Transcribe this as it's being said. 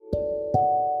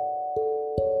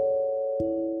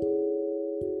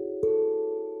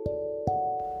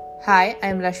Hi,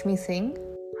 I'm Rashmi Singh.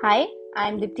 Hi,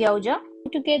 I'm Dipti Ahuja.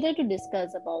 Together to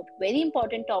discuss about very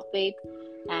important topic,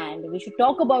 and we should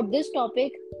talk about this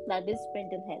topic, that is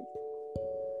mental health.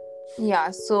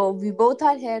 So we both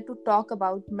are here to talk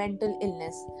about mental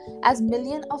illness, as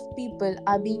millions of people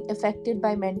are being affected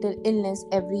by mental illness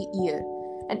every year.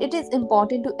 And it is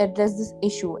important to address this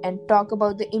issue and talk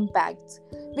about the impacts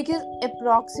because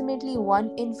approximately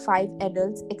 1 in 5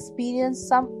 adults experience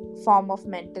some form of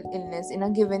mental illness in a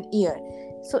given year.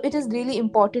 So it is really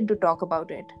important to talk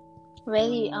about it.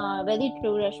 Very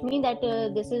true, Rashmi. That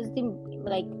this is the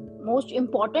like most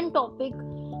important topic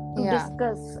to Yeah,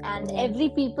 discuss, and yeah, every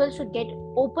people should get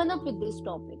open up with this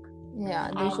topic. yeah,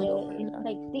 they And should open it up.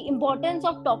 the importance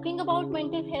of talking about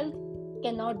mental health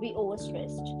cannot be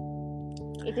overstressed.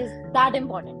 It is that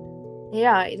important.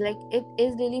 Yeah, like it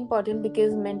is really important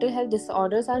because mental health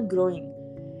disorders are growing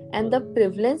and the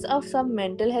prevalence of some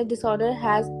mental health disorder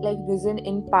has like risen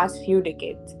in past few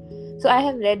decades. So I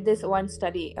have read this one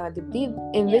study, Dipti,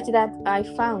 in Yeah, which that I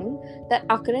found that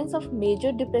occurrence of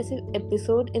major depressive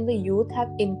episode in the youth have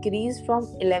increased from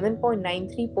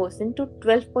 11.93% to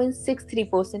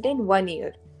 12.63% in 1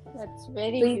 year. that's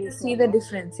very So you huge can see the number.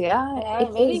 difference. Yeah, Yeah,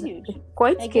 it very is huge.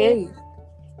 quite Like scary.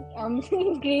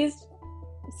 increased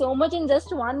so much in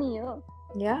just 1 year.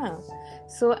 Yeah.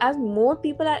 So, as more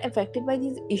people are affected by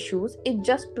these issues, it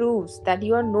just proves that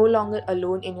you are no longer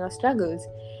alone in your struggles.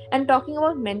 And talking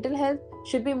about mental health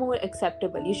should be more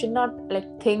acceptable. You should not like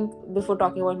think before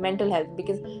talking about mental health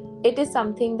because it is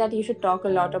something that you should talk a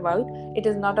lot about. It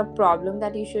is not a problem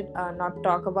that you should not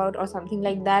talk about or something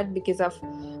like that because of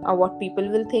what people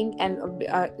will think and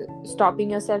stopping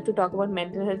yourself to talk about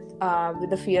mental health with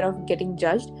the fear of getting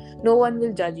judged. No one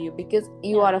will judge you because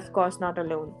you Yeah, are, of course, not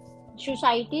alone.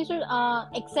 society should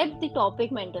accept the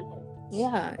topic mental health.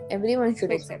 Yeah, everyone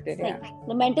should So, accept it. like Yeah,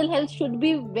 the mental health should be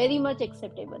very much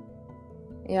acceptable.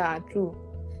 yeah, true.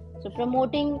 So,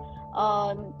 promoting,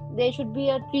 there should be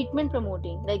a treatment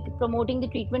promoting, like promoting the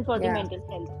treatment for the Yeah. mental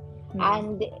health, Hmm.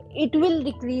 and it will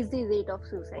decrease the rate of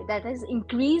suicide. That has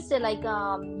increased, like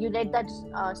you read that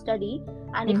study,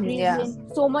 and increased Yeah. in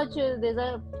so much. There's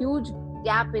a huge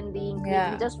gap in the increase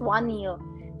in Yeah. just 1 year.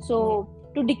 Yeah. So,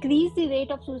 to decrease the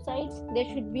rate of suicides, there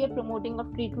should be a promoting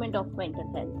of treatment of mental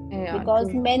health, Yeah. because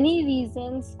True. many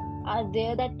reasons are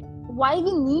there that why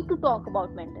we need to talk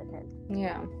about mental health,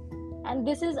 Yeah. and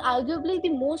this is arguably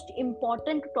the most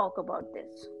important to talk about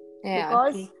this, Yeah.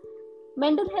 because True.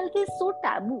 mental health is so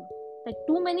taboo. Like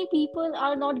too many people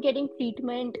are not getting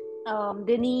treatment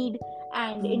they need,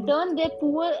 and in Hmm. turn their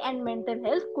poor and mental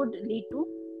health could lead to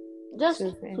just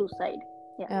Suicide. suicide.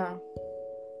 Yeah. Yeah.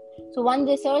 So one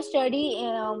research study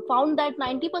found that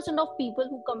 90% of people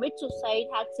who commit suicide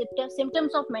had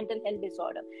symptoms of mental health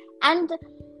disorder. And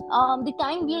the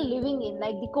time we are living in,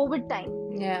 like the COVID time,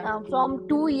 Yeah. from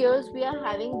 2 years we are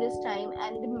having this time,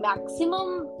 and the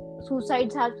maximum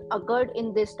suicides have occurred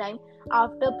in this time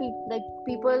after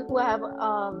people who have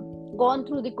gone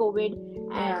through the COVID,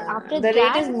 and Yeah. after The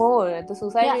rate that, is more. The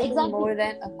suicide yeah, rate is exactly. more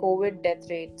than a COVID death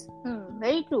rate.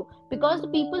 Very true. Because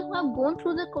the people who have gone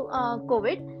through the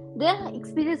COVID, they are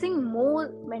experiencing more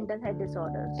mental health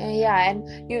disorders. Yeah,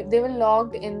 and they were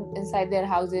locked inside their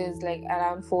houses, like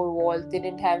around four walls. They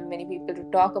didn't have many people to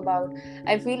talk about.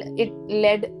 I feel it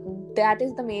led. That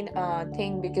is the main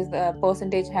thing because the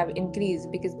percentage have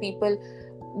increased because people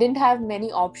didn't have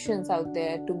many options out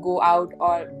there to go out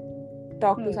or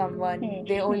talk to Hmm. someone. Hmm.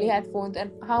 They only Hmm. had phones,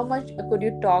 and how much could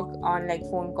you talk on like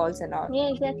phone calls and all? Yeah,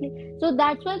 exactly. So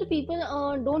that's why the people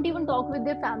don't even talk with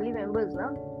their family members, na?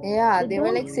 Yeah, They they were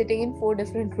don't. like sitting in four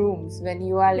different rooms when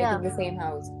you are like Yeah, in the same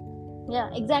house. yeah,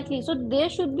 exactly. So there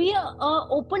should be a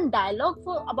open dialogue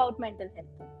for about mental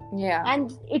health, Yeah,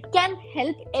 and it can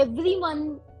help everyone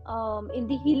in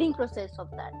the healing process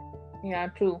of that. yeah,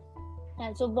 true.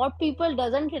 And so what people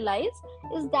doesn't realize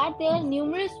is that there are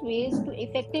numerous ways to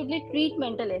effectively treat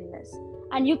mental illness.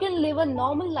 And you can live a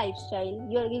normal lifestyle,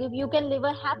 you can live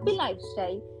a happy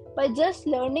lifestyle by just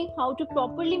learning how to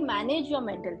properly manage your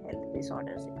mental health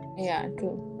disorders. Yeah,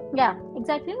 true. Yeah,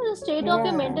 exactly. The state of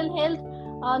your Yeah. mental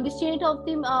health, the state of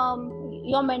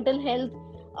your mental health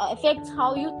affects how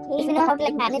you If you think. know how to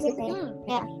like manage it, right? Hmm.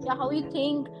 Yeah. Yeah, how you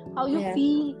think, how you Yeah,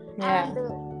 feel, yeah,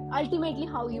 and ultimately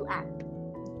how you act.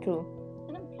 true.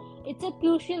 You know, it's a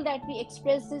crucial that we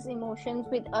express these emotions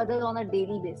with others on a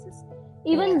daily basis.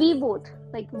 Even Yeah, we both,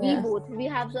 yeah, we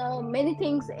have many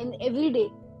things in every day.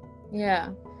 yeah,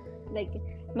 Like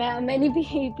many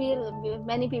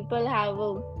people have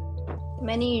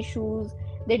many issues.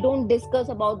 They don't discuss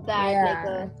about that.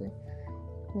 yeah.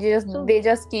 Just So they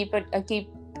just keep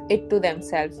it to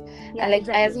themselves. Yeah, And like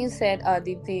exactly. as you said,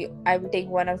 Deepthi, I will take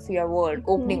one of your word,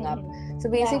 opening up. So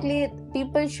basically,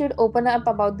 people should open up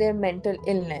about their mental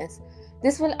illness.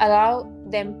 This will allow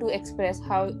them to express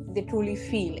how they truly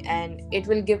feel, and it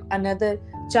will give another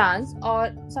chance or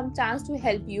some chance to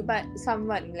help you by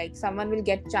someone. Like someone will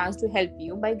get chance to help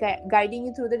you by guiding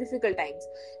you through the difficult times.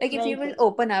 Like if Very you will true.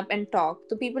 open up and talk,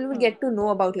 so people will get to know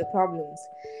about your problems.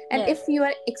 And Yes. if you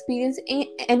are experiencing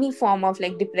any form of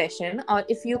like depression, or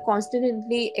if you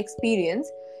constantly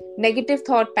experience negative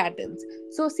thought patterns,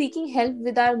 so seeking help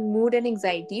with our mood and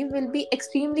anxiety will be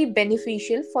extremely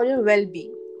beneficial for your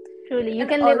well-being. Truly, you And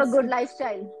can live a good also,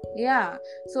 lifestyle. yeah,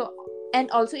 so and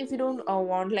also if you don't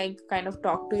want like kind of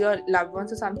talk to your loved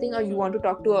ones or something, or you want to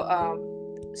talk to a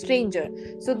stranger,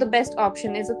 so the best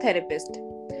option is a therapist.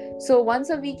 So once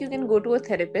a week you can go to a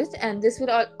therapist, and this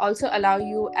will also allow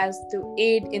you as to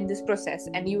aid in this process,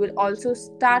 and you will also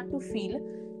start to feel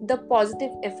the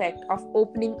positive effect of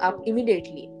opening up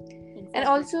immediately. And Exactly.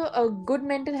 also a good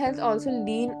mental health also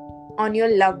lean on your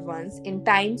loved ones in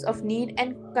times of need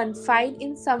and confide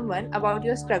in someone about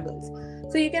your struggles.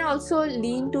 So you can also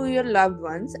lean to your loved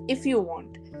ones if you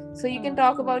want. So you can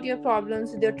talk about your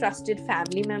problems with your trusted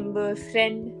family member,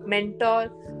 friend, mentor,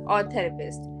 or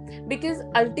therapist, because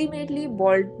ultimately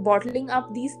bottling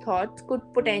up these thoughts could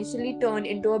potentially turn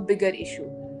into a bigger issue,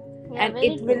 Yeah, and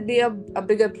very it will true. be a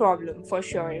bigger problem for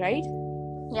sure, right?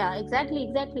 Yeah,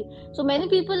 exactly. So many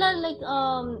people are like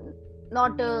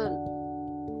not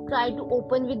try to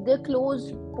open with their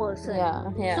close person. Yeah,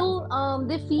 yeah. So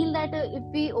they feel that if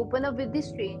we open up with the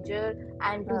stranger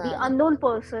and to the uh, unknown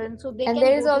person, so they and can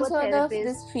there is go to a also therapist.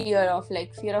 this fear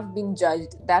of being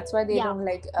judged. That's why they Yeah, don't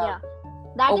like yeah.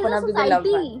 That is open a up with their loved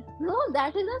one. society. No,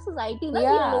 that is a society that we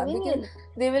are Yeah, living because in.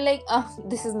 they will like,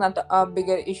 this is not a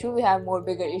bigger issue, we have more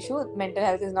bigger issue. Mental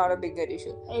health is not a bigger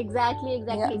issue. Yeah, Exactly.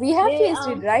 we have They faced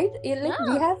it, right? Like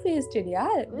we yeah. have faced it,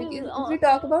 yeah, because if we Uh,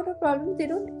 talk about our problems, they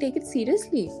don't take it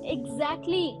seriously.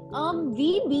 exactly.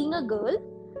 We being a girl,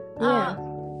 Yeah,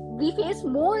 we face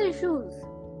more issues.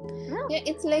 No, yeah,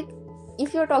 it's like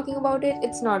if you're talking about it,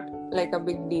 it's not like a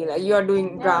big deal. Like, you are doing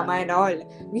yeah, drama and all.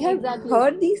 We have exactly.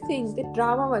 heard these things, that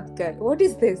drama mat kar. What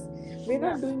is this? We're Yeah.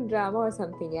 not doing drama or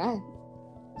something, yeah.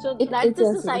 So that's It's the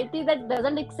just, society that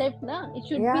doesn't accept, na. It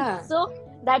should be yeah, so.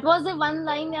 That was the one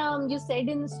line you said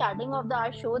in the starting of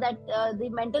our show, that the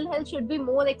mental health should be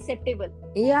more acceptable.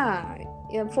 yeah,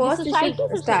 yeah. The First you should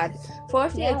society, start.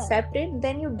 First you yeah, accept it,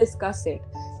 then you discuss it.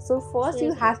 So first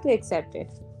you seriously. have to accept it.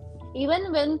 Even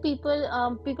when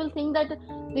people think that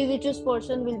the richest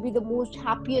person will be the most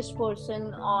happiest person,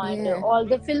 and Yeah. all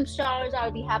the film stars are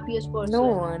the happiest person.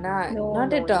 No, No, not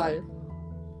no, at no, all.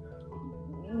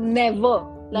 never.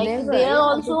 Like they Never. are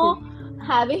Yeah, because also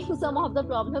having some of the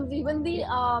problems. Even the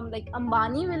like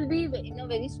Ambani will be in a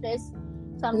very stress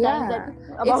sometimes, that yeah,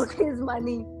 it's about his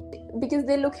money. because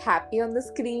they look happy on the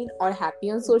screen or happy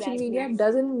on social Exactly. media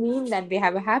doesn't mean that they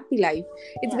have a happy life.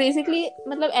 It's Yeah. basically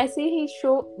मतलब ऐसे ही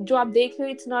show जो आप देख रहे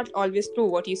हो, it's not always true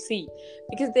what you see,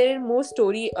 because there is more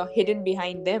story hidden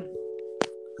behind them.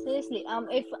 Seriously.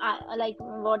 If I like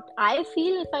what I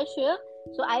feel, if I share,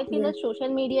 so I feel Yeah, that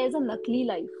social media is a nakli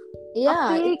life, a yeah,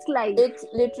 fake life. it's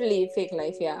literally fake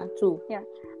life. Yeah, true. Yeah.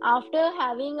 After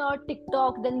having a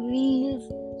TikTok, then Reels,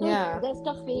 so it's Yeah, just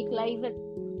a fake life that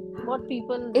what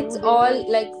people it's do there. all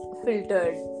like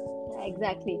filtered. Yeah,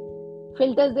 exactly.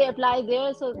 Filters they apply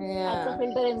there, so that's a Yeah,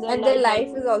 filter in their and their life. Like,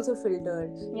 life is also filtered.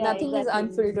 yeah, Nothing is exactly.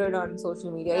 unfiltered on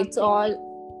social media. It's Nothing.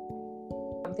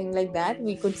 all something like that.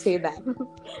 We could say that. So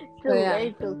True, yeah,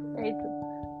 very true, very true.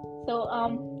 So,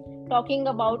 talking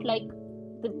about like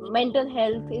the mental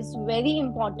health is very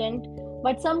important,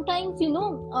 but sometimes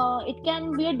it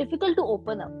can be difficult to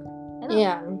open up. You know,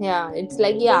 yeah. It's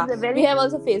like, it yeah, is a we very. have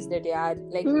also faced it. Yeah,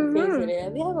 like you faced it. Yeah,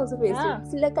 we have also faced it. Yeah.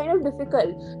 It's like kind of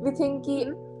difficult. We think कि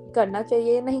करना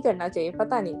चाहिए नहीं करना चाहिए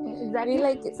पता नहीं. We Exactly.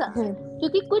 like So,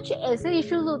 क्योंकि कुछ ऐसे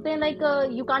issues होते हैं, like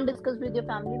you can't discuss with your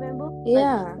family member, like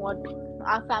yeah. what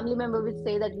our family member will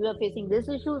say, that we are facing this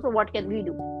issue, so what can we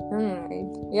do?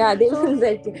 Yeah, they So will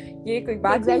like ये कोई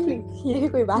बात exactly, हुई ये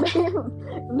कोई बात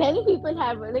हुई. many people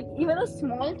have, like even a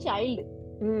small child.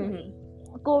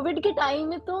 COVID के time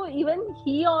में तो even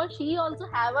he or she also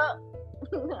have a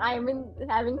I mean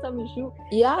having some issue,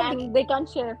 Yeah, and they can't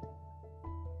share.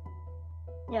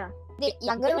 Yeah. the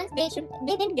younger ones,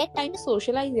 they didn't get time to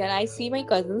socialize. Yeah, I see my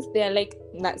cousins, they are like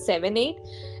 7 8,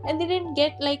 and they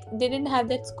didn't have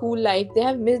that school life. They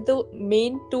have missed the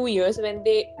main 2 years when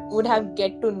they would have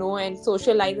get to know and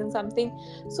socialize and something.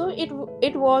 So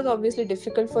it was obviously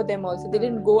difficult for them also. They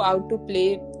didn't go out to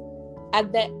play.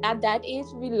 At that age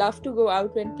we love to go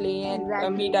out and play and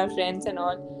Exactly. meet our friends and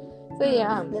all. So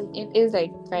yeah, Well, it is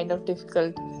like kind of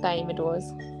difficult time it was.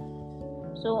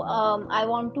 so I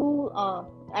want to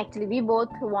actually we both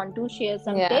want to share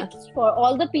some Yeah, tips for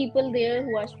all the people there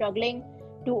who are struggling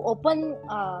to open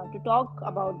to talk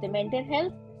about the mental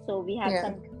health. So we have yeah.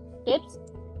 some tips.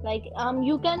 Like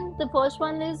you can, the first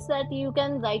one is that you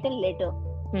can write a letter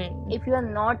Hmm. if you are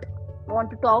not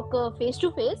want to talk face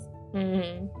to face.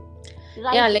 Hmm. Yeah,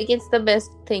 Write it. like it's the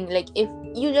best thing. Like if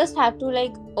you just have to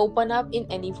like open up in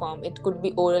any form, it could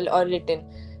be oral or written.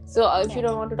 So if you Yeah,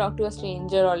 don't want to talk to a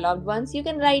stranger or loved ones, you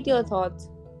can write your thoughts.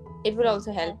 It will yeah,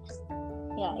 also help.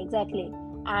 yeah, exactly.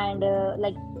 And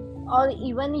like, or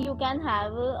even you can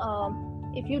have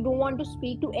if you don't want to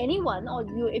speak to anyone, or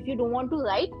you if you don't want to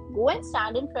write, go and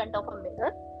stand in front of a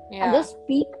mirror and Yeah, just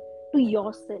speak to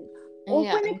yourself. yeah,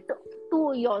 Open it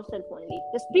to yourself only.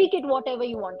 Just speak it whatever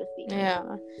you want to speak. yeah,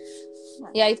 Yeah,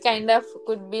 yeah. It kind of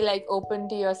could be like open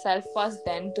to yourself first,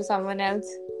 then to someone else.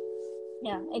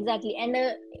 yeah, exactly. And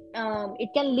it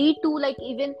can lead to like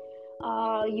even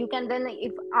you can then,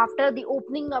 if after the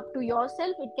opening up to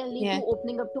yourself, it can lead Yeah, to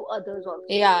opening up to others also.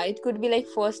 yeah. It could be like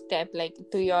first step, like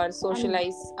to your And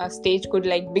socialize stage could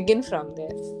like begin from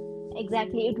there.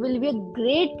 exactly, it will be a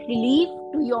great relief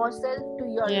to yourself, to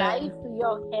your Yeah. life, to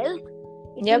your health.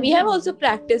 It Yeah, will we be have also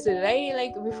practiced it, right?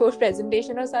 Like before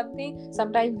presentation or something,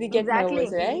 sometimes we get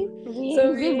nervous, exactly. right?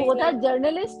 So We we both are like,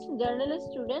 journalist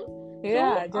students. So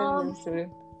yeah, journalism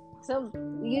student. so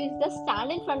you just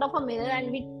stand in front of a mirror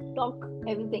and we talk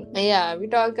everything. Yeah, we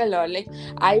talk a lot. Like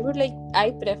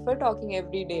I prefer talking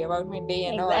every day about my day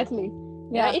and all. Exactly.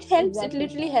 Yeah, Yeah, it helps. It exactly.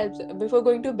 literally helps. Before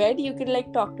going to bed, you can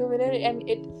like talk to a mirror and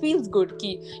it feels good.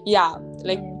 Yeah,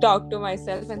 like Mm, talk to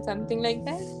myself and something like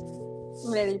that.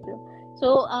 very true.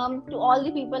 So to all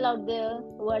the people out there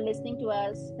who are listening to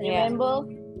us, Yeah, remember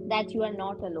that you are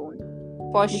not alone.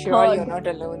 for The sure, you're third not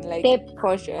alone. Like tip,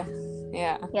 for sure.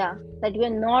 Yeah. yeah, that you are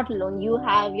not alone. You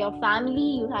have your family,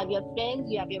 you have your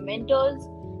friends, you have your mentors,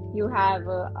 you have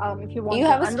if you You want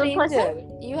have an a unknown person,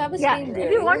 stranger. You have a yeah, stranger.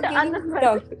 if you You want an can unknown person,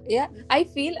 talk to. Yeah, I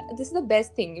feel this is the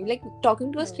best thing. Like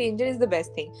talking to a hmm, stranger is the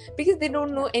best thing because they don't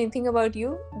yeah, know anything about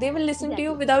you. They will listen to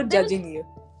you exactly. without They will, judging you.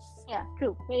 yeah,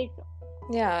 true, very true.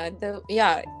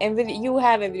 You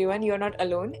have everyone. You're not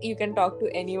alone. You can talk to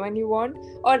anyone you want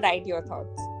or write your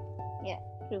thoughts. Yeah,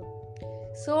 true.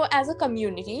 So, as a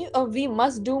community, we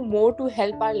must do more to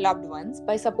help our loved ones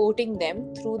by supporting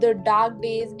them through the dark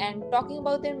days, and talking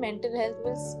about their mental health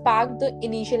will spark the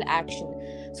initial action.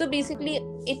 So, basically,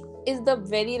 it is the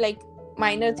very like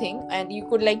minor thing, and you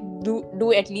could like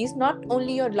do at least not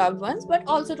only your loved ones but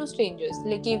also to strangers.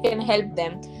 Like you can help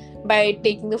them by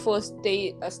taking the first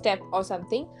day a step or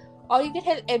something, or you can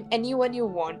help anyone you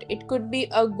want. It could be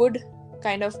a good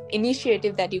kind of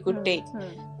initiative that you could Hmm, take.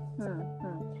 hmm, hmm.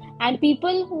 And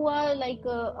people who are like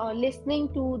listening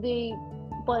to the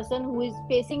person who is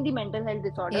facing the mental health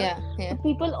disorder, Yeah, so yeah,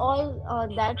 people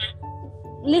all that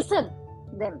listen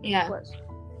them yeah. first.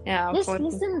 Yeah, Just for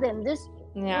listen them. Just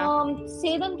yeah,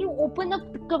 say them to open up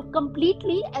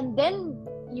completely, and then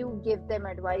you give them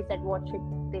advice that what should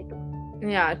they do.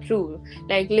 yeah, true.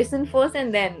 Like listen first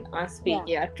and then speak.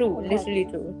 Yeah, Yeah, true. exactly. Literally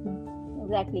true.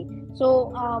 Exactly.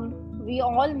 So we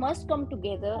all must come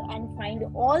together and find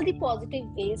all the positive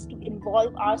ways to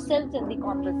involve ourselves in the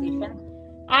conversation,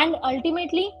 and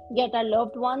ultimately get our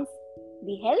loved ones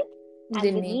the help and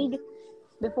the Didn't need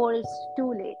before it's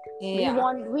too late. Yeah,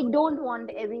 We don't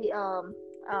want every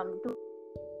to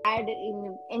add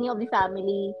in any of the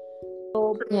family.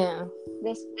 So yeah.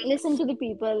 just listen to the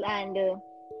people and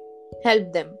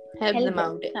Help help them them,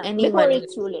 out. yeah, before Anyone.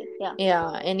 it's too late. Yeah,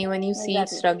 Yeah, anyone you see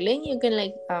exactly. struggling, you can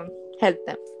like help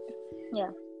them.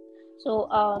 Yeah. So,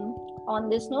 on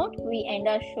this note, we end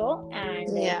our show,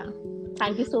 and Yeah,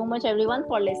 thank you so much, everyone,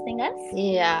 for listening us.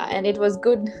 yeah. And it was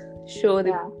good show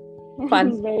the Yeah,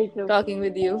 fun very true. talking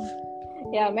with you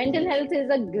Yeah, mental health is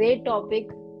a great topic.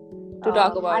 to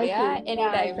talk about. I Yeah, feel. Yeah,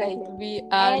 anytime. Like exactly. we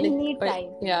are like Anytime.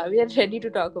 yeah, we are ready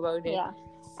to talk about it. Yeah,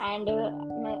 and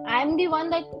I'm the one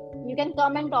that you can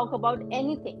come and talk about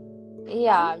anything.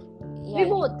 Yeah, We yeah.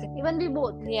 both, even we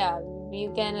both. Yeah,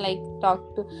 you can like talk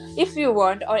to if you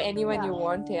want or anyone Yeah, you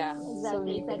want. Yeah, so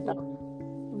exactly, we can exactly. talk.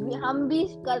 हम भी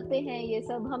करते हैं ये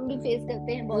सब, हम भी face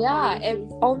करते हैं बहुत सारी Yeah,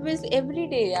 issues. always every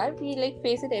day. Yeah, we like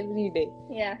face it every day.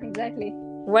 Yeah, exactly.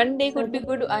 One day So could be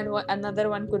good and another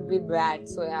one could be bad.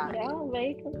 So yeah, yeah,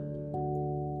 very true.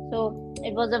 So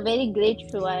it was a very great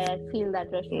show. I feel that,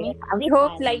 yeah. Rashmi. We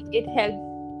hope And like it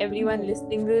helped everyone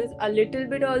listening to this a little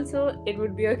bit. Also, it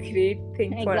would be a great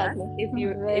thing for us exactly, if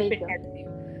very it true. helps you.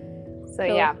 So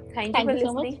So yeah, thank you thank for you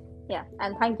so much. listening. Yeah,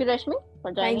 and thank you, Rashmi,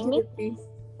 for Thank joining you, me. Dipti.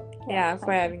 Yeah, Yeah, for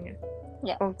thank you. having it.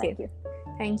 Yeah, Okay, thank you.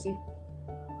 thank you.